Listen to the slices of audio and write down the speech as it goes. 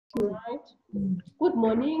All right. Good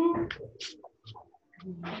morning.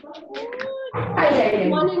 Good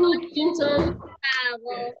morning, Clinton.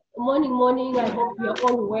 Morning. I hope you're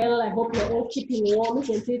all well. I hope you're all keeping warm,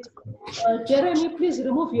 isn't it? Jeremy, please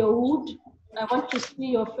remove your hood. I want to see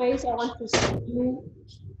your face. I want to see you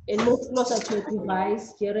and move closer to your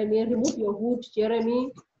device. Jeremy, remove your hood.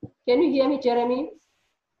 Jeremy, can you hear me, Jeremy?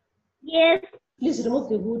 Yes. Please remove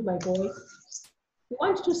the hood, my boy. We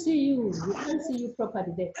want to see you. We can't see you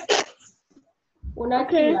properly there.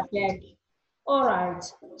 Okay. Back. All right.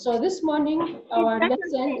 So this morning, our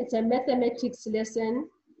lesson is a mathematics lesson.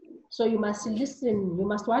 So you must listen. You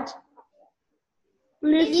must what?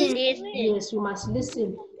 Listen. Yes, you must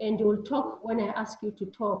listen. And you will talk when I ask you to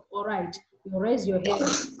talk. All right. You raise your hand,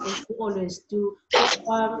 as you always do.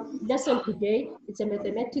 Lesson today, it's a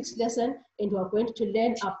mathematics lesson, and we are going to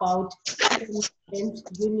learn about tens and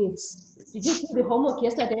units. Did you do the homework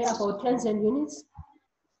yesterday about tens and units?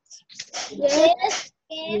 Yes.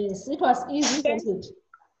 Yes, it was easy, isn't it?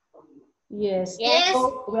 Yes. Yes.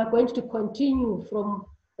 So we are going to continue from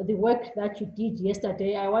the work that you did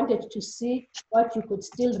yesterday. I wanted to see what you could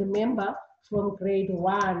still remember from grade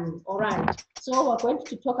 1. All right. So we're going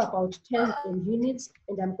to talk about tens and units,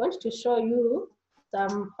 and I'm going to show you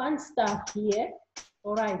some fun stuff here.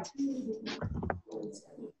 All right.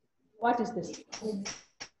 What is this?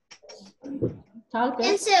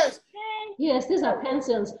 Pencils. Yes, these are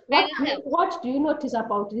pencils. What do you notice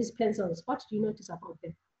about these pencils? What do you notice about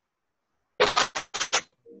them?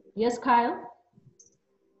 Yes, Kyle?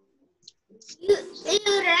 You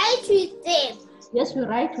write with them. Yes, we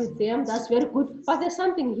write with them. That's very good. But there's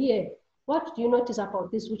something here. What do you notice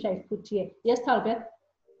about this which I put here? Yes, Talbot?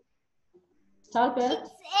 Talbot?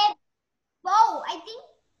 It's a bow, I think.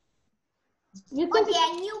 You think they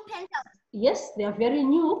are new pencils. Yes, they are very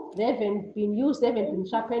new. They haven't been used. They haven't been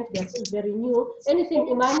sharpened. They're still very new. Anything,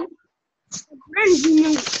 Imani?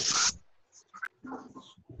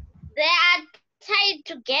 They are tied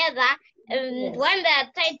together, and Yes. when they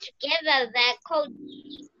are tied together, they're called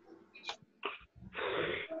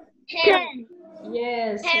 10.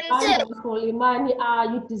 Yes, Pencil. wonderful, Imani.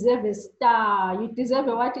 You deserve a star. You deserve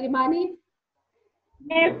a what, Imani?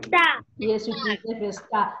 Star. Yes, you deserve a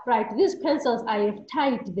star. Right, these pencils, I have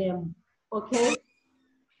tied them, okay?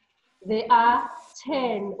 There are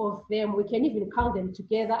 10 of them. We can even count them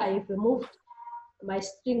together. I have removed my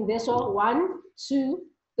string there. So 1, 2,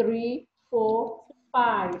 3, 4,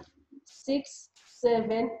 5, 6,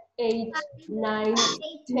 7, 8, 9,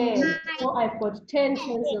 10. So I've got 10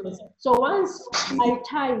 pencils. So once I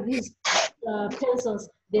tie these pencils,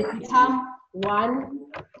 they become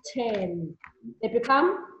 110. They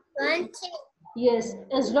become? 110. Yes,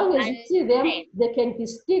 as long as you see them, they can be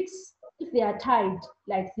sticks. If they are tied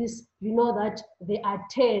like this, you know that they are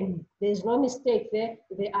 10. There's no mistake there,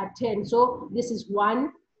 they are 10. So this is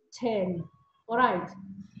 110. All right,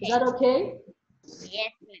 is that okay?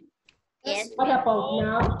 Yes. Yes. What about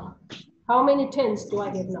now? How many tens do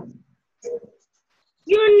I have now?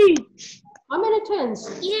 Units. How many tens?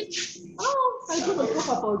 Units. Oh, I didn't talk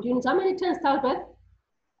about units. How many tens, Talbot?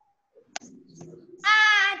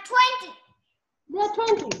 20. There are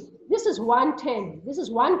 20. This is 110. This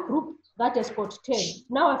is one group that has got 10.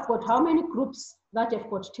 Now I've got how many groups that have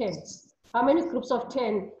got 10? How many groups of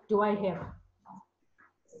 10 do I have?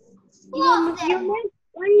 When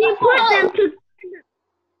you put them together.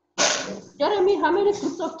 Jeremy, how many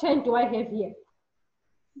groups of 10 do I have here?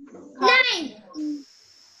 9.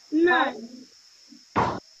 9.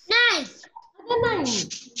 Are there 9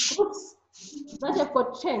 groups that have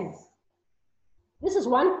got 10? This is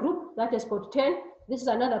one group that has got 10. This is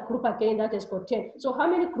another group again that has got 10. So how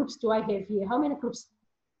many groups do I have here? How many groups?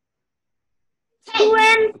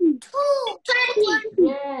 20. 20.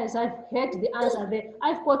 Yes, I've heard the answer there.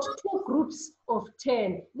 I've got 2 groups of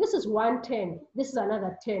 10. This is one 10. This is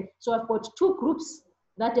another 10. So I've got 2 groups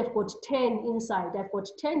that have got 10 inside. I've got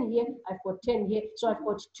 10 here. I've got 10 here. So I've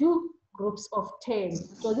got 2 groups of 10.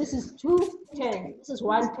 So this is 2 10. This is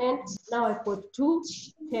 1 10. Now I've got 2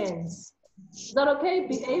 10s. Is that okay?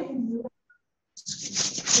 Behave.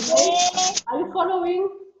 Are you following?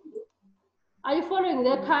 Are you following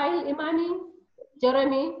there, Kyle, Imani,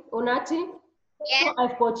 Jeremy, Onati? Yes. So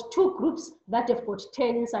I've got 2 groups that have got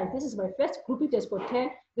 10 inside. This is my first group, it has got 10.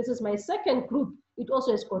 This is my second group, it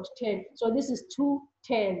also has got 10. So this is 2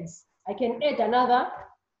 10s. I can add another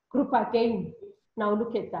group again. Now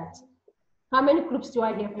look at that. How many groups do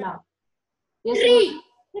I have now? Yes, 3.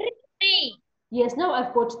 3. Yes, now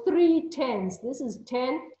I've got 3 10s. This is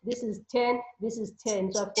 10, this is 10, this is 10.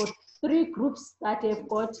 So I've got 3 groups that have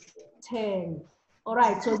got 10. All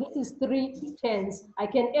right, so this is 3 10s. I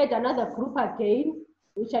can add another group again.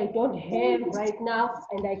 which I don't have right now,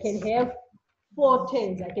 and I can have 4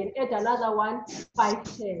 tens. I can add another one, 5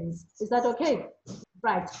 tens. Is that okay?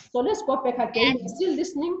 Right. So let's go back again. You're still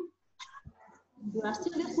listening? You are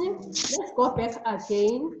still listening? Let's go back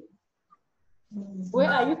again. Where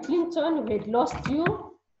are you, Clinton? We had lost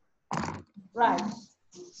you. Right.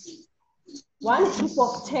 One group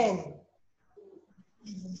of 10.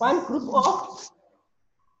 One group of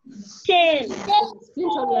 10. Clinton, we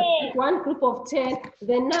have one group of 10.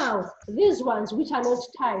 Then now, these ones which are not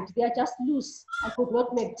tied, they are just loose. I could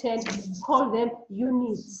not make 10. Call them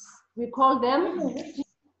units. We call them,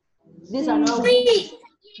 these are now units.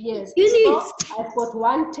 Yes. Units. So I've got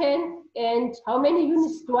 110. And how many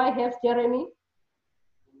units do I have, Jeremy?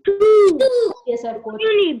 2. Yes, I've got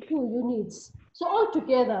Units. 2 units. So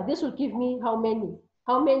altogether, this will give me how many?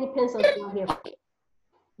 How many pencils do I have?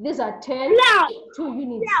 These are 10, 2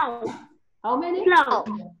 units. How many?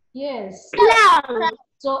 Yes.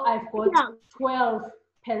 So I've got 12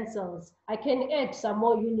 pencils. I can add some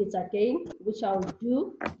more units again, which I'll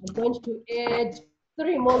do. I'm going to add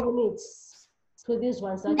 3 more units to these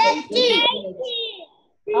ones. That I can add.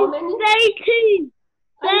 How many?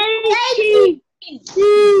 13. 15.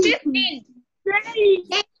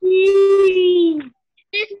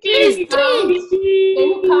 15. Can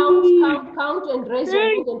you count and raise your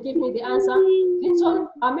hand and give me the answer? Clinton,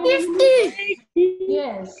 how many units?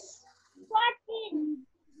 Yes. 50.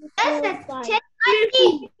 I've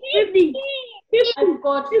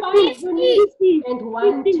got 5 units and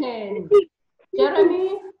 110.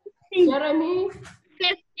 Jeremy? 15.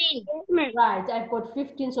 Right, I've got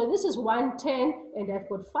 15. So this is 110 and I've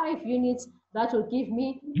got 5 units. That will give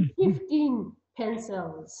me 15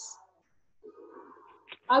 pencils.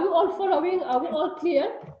 Are we all following? Are we all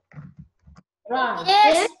clear? Right.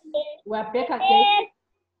 Yes. We're back again.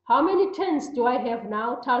 How many tens do I have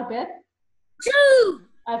now, Talbot? 2.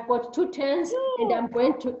 I've got 2 tens and I'm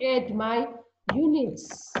going to add my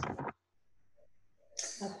units.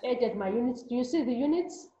 I've added my units. Do you see the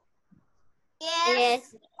units?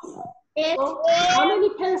 Yes. So how many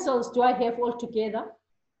pencils do I have altogether?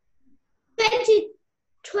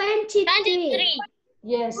 23.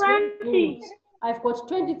 Yes, very good. I've got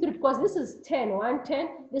 23 because this is 10,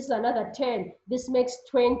 110, this is another 10. This makes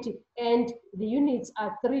 20 and the units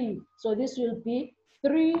are 3. So this will be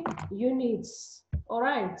 3 units. All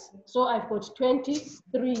right, so I've got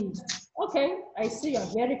 23. Okay, I see you're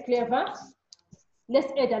very clever.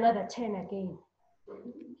 Let's add another 10 again.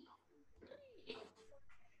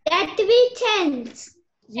 There are 3 tens.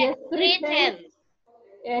 Yes, 3 tens.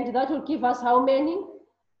 And that will give us how many?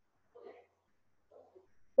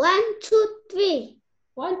 1, 2, 3.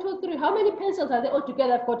 1, 2, 3. How many pencils are there all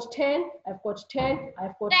together? I've got 10, I've got 10,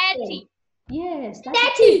 I've got 30. 10. Yes, that's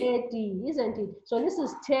 30. 30, isn't it? So this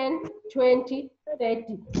is 10, 20,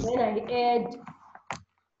 30. Then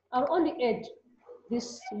I'll only add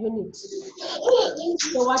this unit.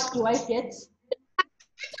 So what do I get?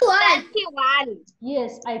 31.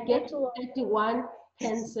 Yes, I get 31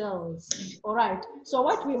 pencils. All right. So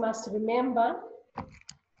what we must remember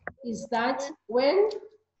is that when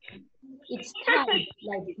it's tied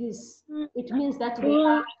like this, it means that there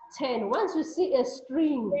are 10. Once you see a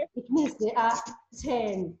string, it means there are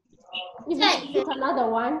 10. If you put another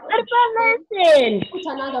one,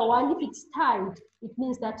 if it's tied, it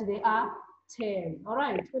means that there are 10. All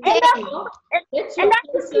right. So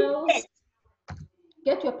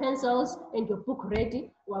get your pencils and your book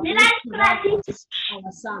ready. We're going to write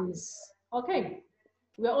our sums. Okay.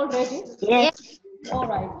 We're all ready? Yes. All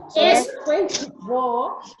right. So you're going to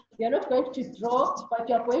draw. You're not going to draw, but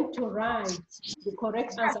you're going to write the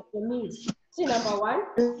correct answer for me. See number 1.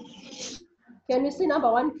 Can you see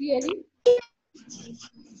number 1 clearly?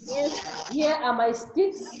 Yes. Here are my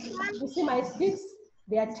sticks. You see my sticks?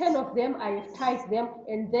 There are 10 of them. I have tied them,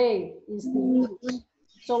 and there is the unit.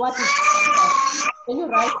 So what is that? Can you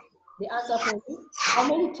write the answer for me? How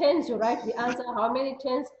many tens you write the answer? How many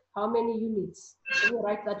tens? How many units? Can you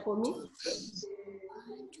write that for me?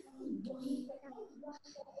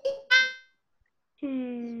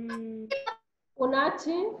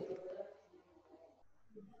 Unati?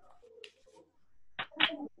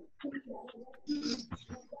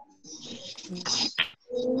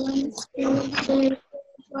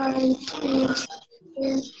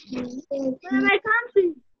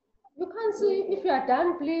 You can't see. If you are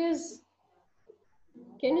done, please.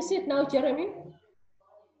 Can you see it now, Jeremy?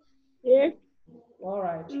 Yes. All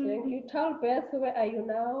right. Thank you. Tell Beth, where are you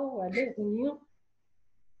now? We're losing you.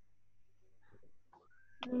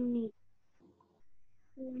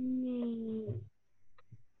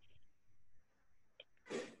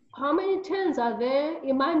 How many tens are there,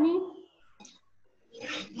 Imani?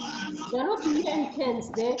 There are not really any tens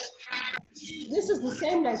there. This is the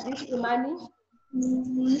same like this, Imani.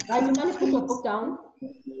 Right, Imani, put your book down.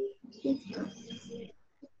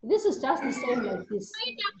 This is just the same like this.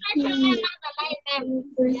 Yes,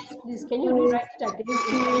 please, can you rewrite it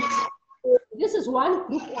again? This is one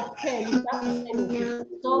group of 10.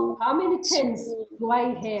 So how many tens do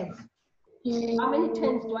I have? How many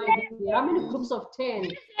tens do I have here? How many groups of 10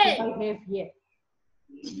 do I have here?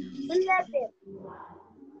 11.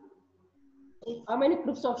 How many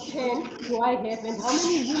groups of 10 do I have and how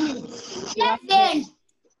many units do I have? 11.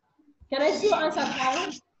 Can I see your answer,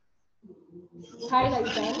 Kyle? Kyle, are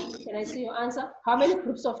you done? Can I see your answer? How many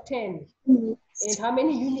groups of 10 and how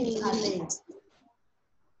many units are there?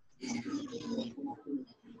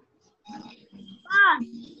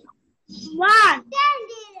 1.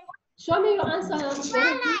 Show me your answer.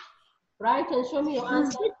 Right, and show me your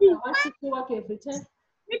answer. I want to see what you have written.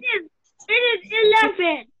 It is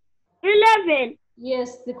 11. 11.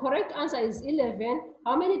 Yes, the correct answer is 11.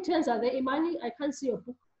 How many tens are there, Imani? I can't see your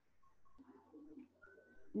book.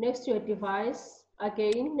 Next to your device.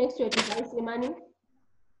 Again, next to your device, Imani.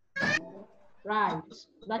 Right,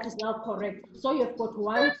 that is now correct. So you've got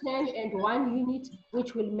 1 10 and 1 unit,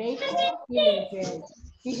 which will make 11.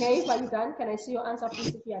 Behave, are you done? Can I see your answer,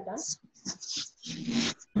 please, if you are done?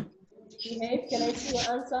 Behave, can I see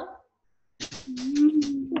your answer?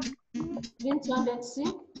 Clinton, let's see.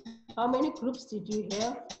 How many groups did you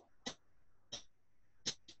have?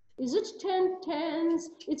 Is it 10 tens?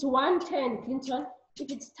 It's 1 10, Clinton.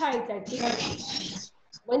 If it's tight like this,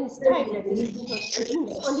 when it's tight like this,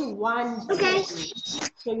 it's only 1. Okay.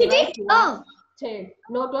 So you write 1 10.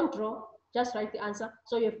 No, don't draw. Just write the answer.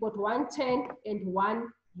 So you've got 1 10 and 1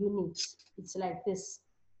 unit. It's like this.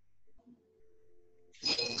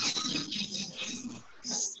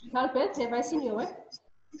 Talbeth, have I seen your work?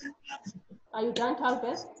 Are you done,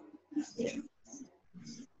 Talbeth?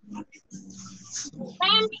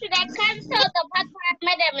 Ma'am, should I cancel the part where I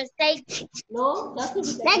made a mistake? No,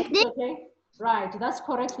 that's like this, okay? Right, that's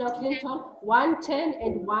correct now, Clinton. 1 10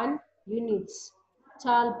 and 1 units.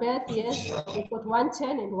 Talbeth, yes, you've got 1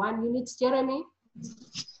 10 and 1 units. Jeremy?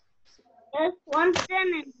 Yes, 1 10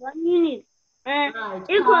 and 1 unit. Right.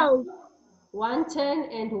 Equals 1 10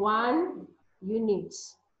 and 1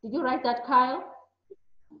 units. Did you write that, Kyle?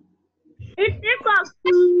 it's equals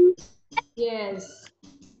to Yes.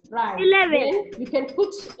 Right. 11. Then we can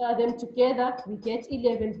put them together. We get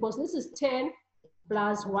 11 because this is 10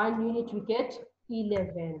 plus 1 unit. We get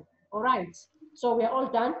 11. All right. So we're all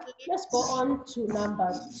done. Let's go on to number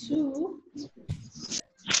 2.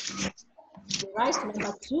 Right,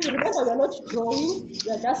 number 2. Remember, we're not drawing.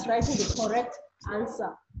 We're just writing the correct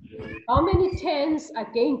answer. How many tens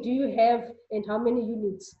again do you have and how many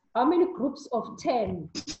units? How many groups of 10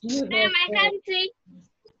 do you have? Ma'am, I can't see.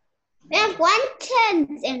 We have 1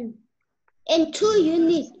 10 and 2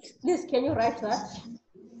 units. Please, can you write that?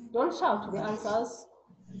 Don't shout the answers.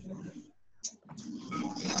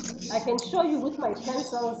 I can show you with my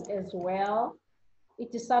pencils as well.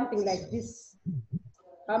 It is something like this.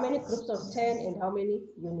 How many groups of 10 and how many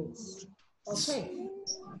units? Okay,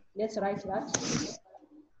 let's write that.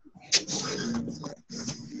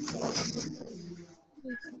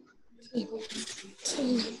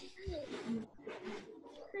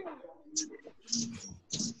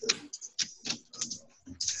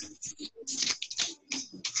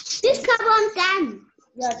 This Khabo, I'm done.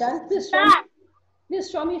 You are done? Please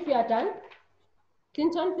show me if you are done.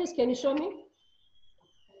 Clinton, please, can you show me?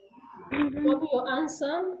 Show me your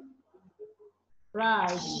answer.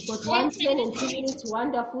 Right, got 1 10 and 2 units.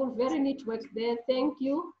 Wonderful, very neat work there. Thank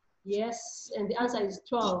you. Yes, and the answer is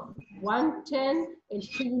 12. 1 10 and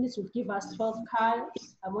 2 units will give us 12. Kyle,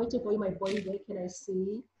 I'm waiting for you, my boy. Where can I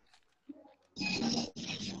see?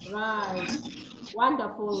 Right,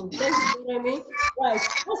 wonderful. Thank you, Jeremy. Right,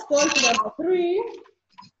 let's go on to number 3.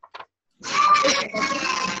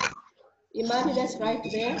 Imani, let's write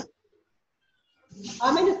there.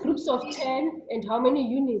 How many groups of 10 and how many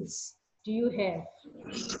units do you have?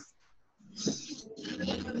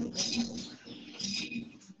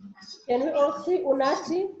 Can we all see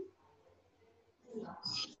Unati?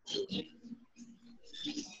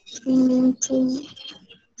 1 2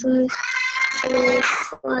 3 4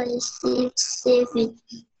 5 6 7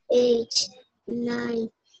 8 9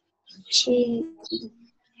 10.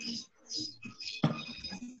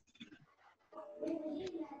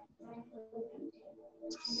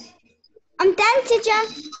 I'm done, teacher.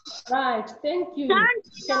 Right, thank you. Can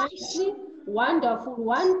I see? Wonderful.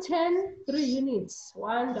 1 10 3 units.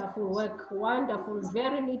 Wonderful work. Wonderful.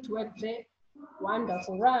 Very neat work there.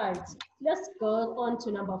 Wonderful, right. Let's go on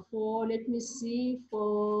to number 4. Let me see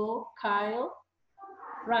for Kyle.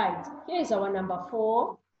 Right, here's our number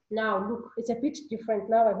 4. Now look, it's a bit different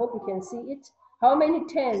now. I hope you can see it. How many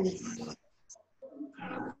tens?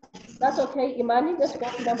 That's okay, Imani. Let's go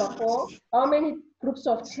to number 4. How many groups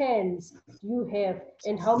of tens do you have?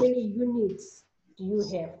 And how many units do you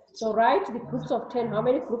have? So write the groups of 10. How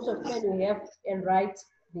many groups of 10 you have? And write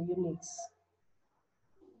the units.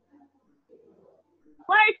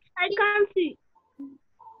 Wait, I can't see.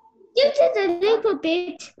 This is a little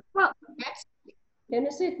bit. Well, Can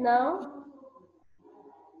you see it now?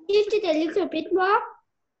 this is a little bit more.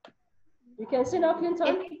 You can see now,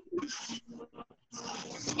 Clinton?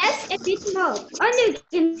 Yes, a bit more. Only you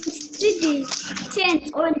can see the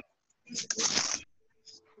tens on.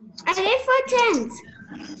 I have 4 tens.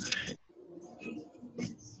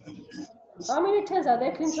 How many tens are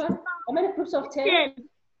there, Clinton? How many groups of 10? 10.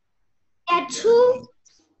 There are 2,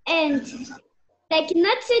 and I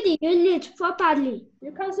cannot see the units properly.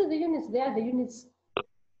 You can't see the units. There are the units.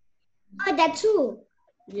 Oh, there are 2.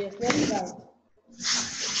 Yes, that's right.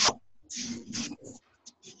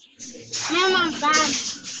 Ma'am, I'm done.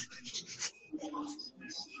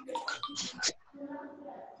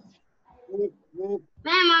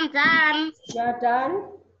 Ma'am, I'm done. You're done?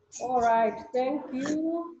 All right, thank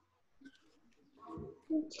you.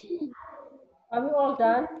 Are we all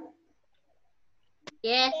done?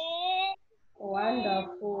 Yes.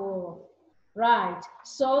 Wonderful. Right,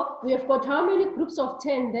 so we have got how many groups of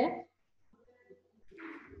 10 there?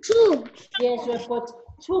 2. Yes, we have got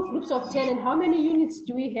 2 groups of 10. And how many units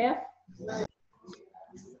do we have?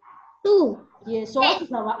 2. Yes, so what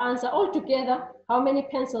is our answer? Altogether, how many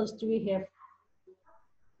pencils do we have?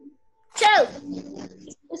 12.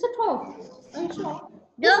 Is it 12? Are you sure?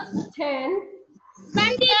 No. 10.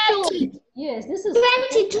 22. Yes, this is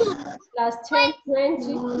 22. plus 10,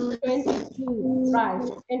 20, 22. Right.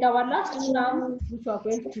 And our last sum, which we are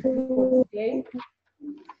going to do for today,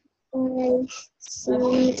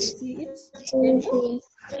 see it.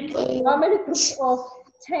 How many groups of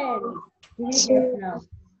 10 do we have now?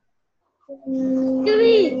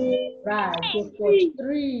 3. Right, we've got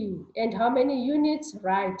 3. And how many units?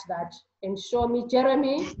 Write that and show me.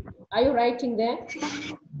 Jeremy, are you writing there?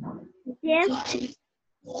 Yes.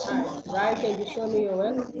 Right, write and you show me your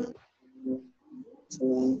work.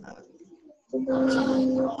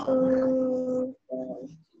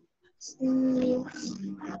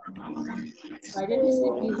 Right, let me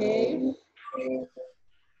see, behave.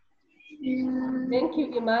 Thank you,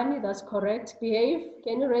 Imani, that's correct. Behave.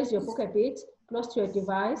 Can you raise your book a bit, close to your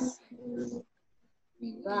device?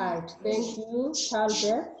 Right, thank you,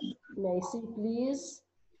 Talbert. May I see, please?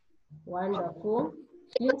 Wonderful.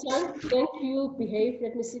 Clinton, thank you, behave.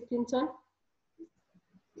 Let me see, Clinton.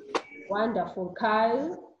 Wonderful.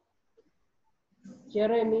 Kyle,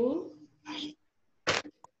 Jeremy.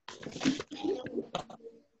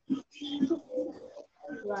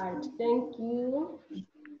 Right, thank you.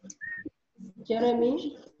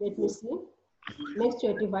 Jeremy, let me see. Next to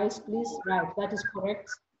your device, please. Right, that is correct.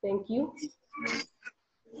 Thank you.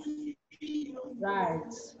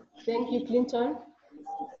 Right, thank you, Clinton.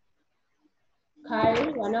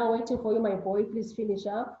 Kyle, we're now waiting for you, my boy. Please finish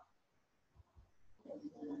up.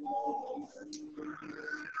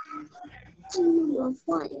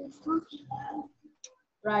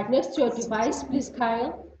 Right, next to your device, please,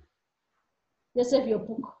 Kyle. Let's have your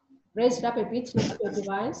book. Raise it up a bit next to your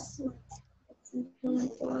device.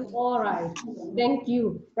 All right, thank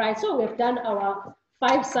you. Right, so we've done our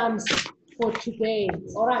 5 sums for today.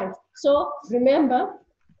 All right, so remember,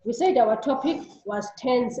 we said our topic was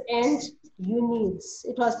tens and units.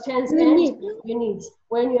 It was tens and units.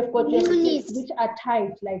 When you have got your units which are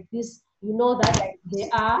tied like this, you know that they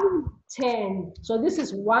are 10. So this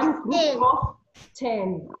is one group of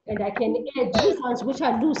 10. And I can add these ones which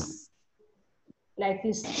are loose. Like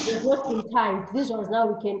this, they've not been tied. These ones now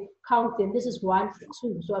we can count them. This is 1,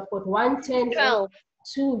 2. So I've got 1, 10,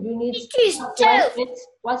 2 units.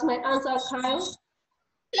 What's my answer, Kyle?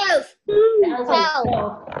 12. The answer is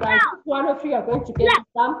 12. Right. One of you are going to get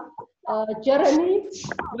some. Jeremy,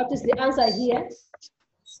 what is the answer here?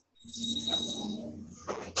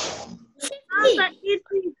 Answer is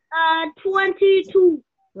 22.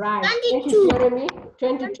 Right. Thank you, Jeremy.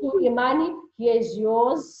 22. Imani, here is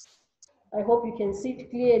yours. I hope you can see it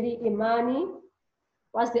clearly. Imani,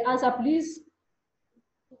 what's the answer, please?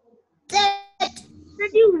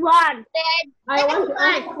 31. I want the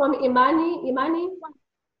answer from Imani. Imani?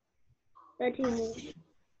 31.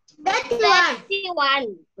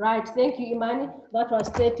 31. Right, thank you, Imani. That was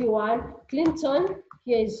 31. Clinton,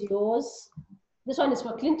 here is yours. This one is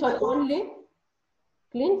for Clinton only.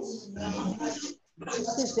 Clint, what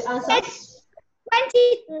is the answer?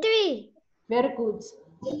 23. Very good.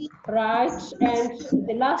 Right, and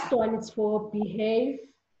the last one is for behave.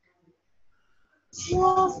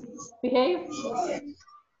 Behave.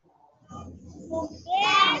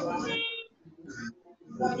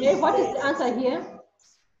 Behave, what is the answer here?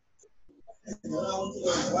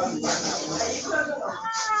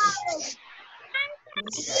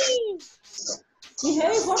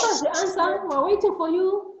 Behave, what was the answer? We're waiting for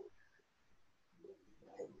you.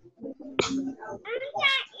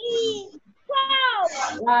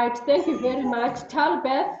 Right, thank you very much.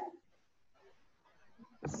 Talbeth.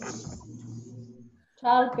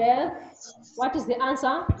 Talbeth, what is the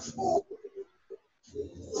answer?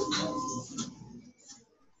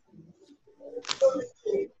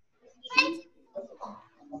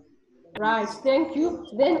 Right, thank you.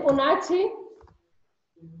 Then Unati.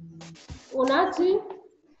 Unati.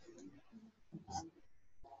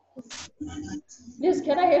 Please,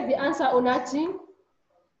 can I have the answer, Unati?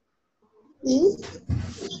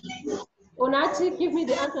 Unati, give me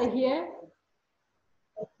the answer here.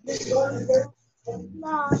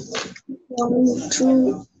 1,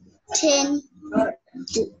 2, 10.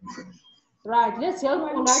 Right, let's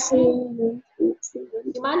help Unati.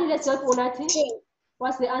 Imani, let's help Unati.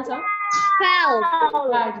 What's the answer? 12.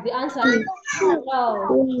 Right, the answer is 12.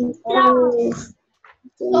 Right.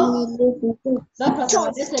 So, that was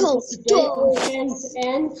our lesson for today on tens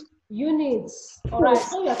and units. All right,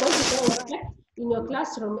 so we are going to go and check in your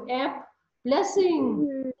classroom app.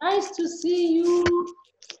 Blessing, nice to see you.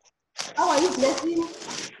 How are you, Blessing?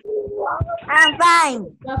 I'm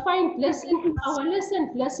fine. You're fine, Blessing. Our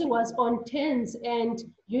lesson, Blessing, was on tens and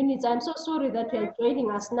units. I'm so sorry that you're joining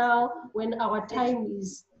us now when our time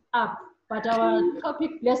is up. But our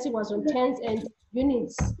topic, Blessing, was on tens and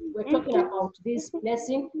units. We're talking about this,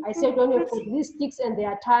 Blessing. I said when you put these sticks and they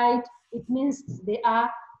are tied, it means they are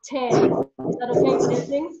 10. Is that okay,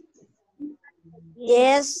 Blessing?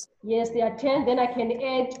 Yes. Yes, they are 10. Then I can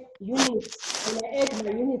add units. When I add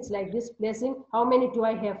my units like this, Blessing, how many do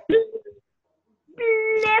I have?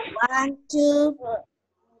 1, 2,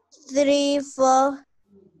 3, 4,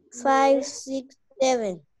 5, 6,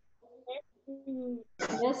 7.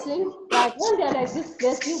 Blessing, right? When they're like this,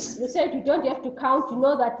 Blessing, you said you don't have to count. You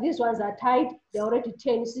know that these ones are tied. They're already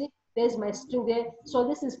 10. You see, there's my string there. So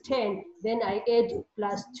this is 10. Then I add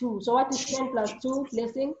plus 2. So what is 10 plus 2,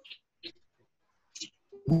 Blessing?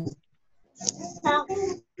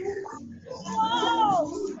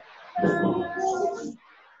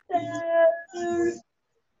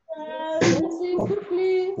 Blessing,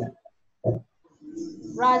 quickly.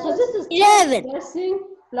 Right, so this is 11. Blessing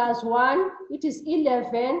plus 1, it is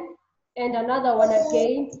 11. And another one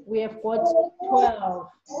again, we have got 12.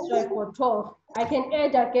 So I've got 12. I can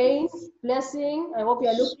add again, Blessing, I hope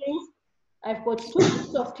you're looking. I've got 2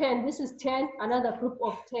 groups of 10. This is 10, another group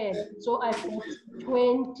of 10. So I've got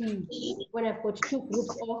 20 when I've got 2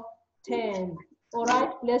 groups of 10. All right,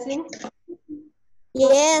 Blessing?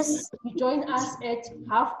 Yes. You join us at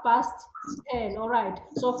 10:30. All right.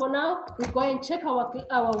 So for now, we go and check our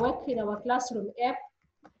work in our classroom app.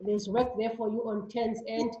 There's work there for you on tens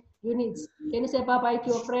and units. Can you say bye-bye to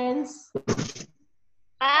your friends?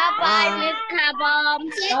 Bye-bye, Miss Khabo.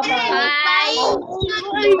 Bye-bye.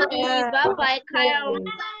 Bye. Bye-bye, Kyle.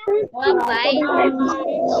 Bye-bye,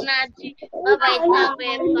 Naji. Bye-bye,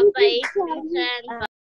 Tabe. Bye-bye, Vincent.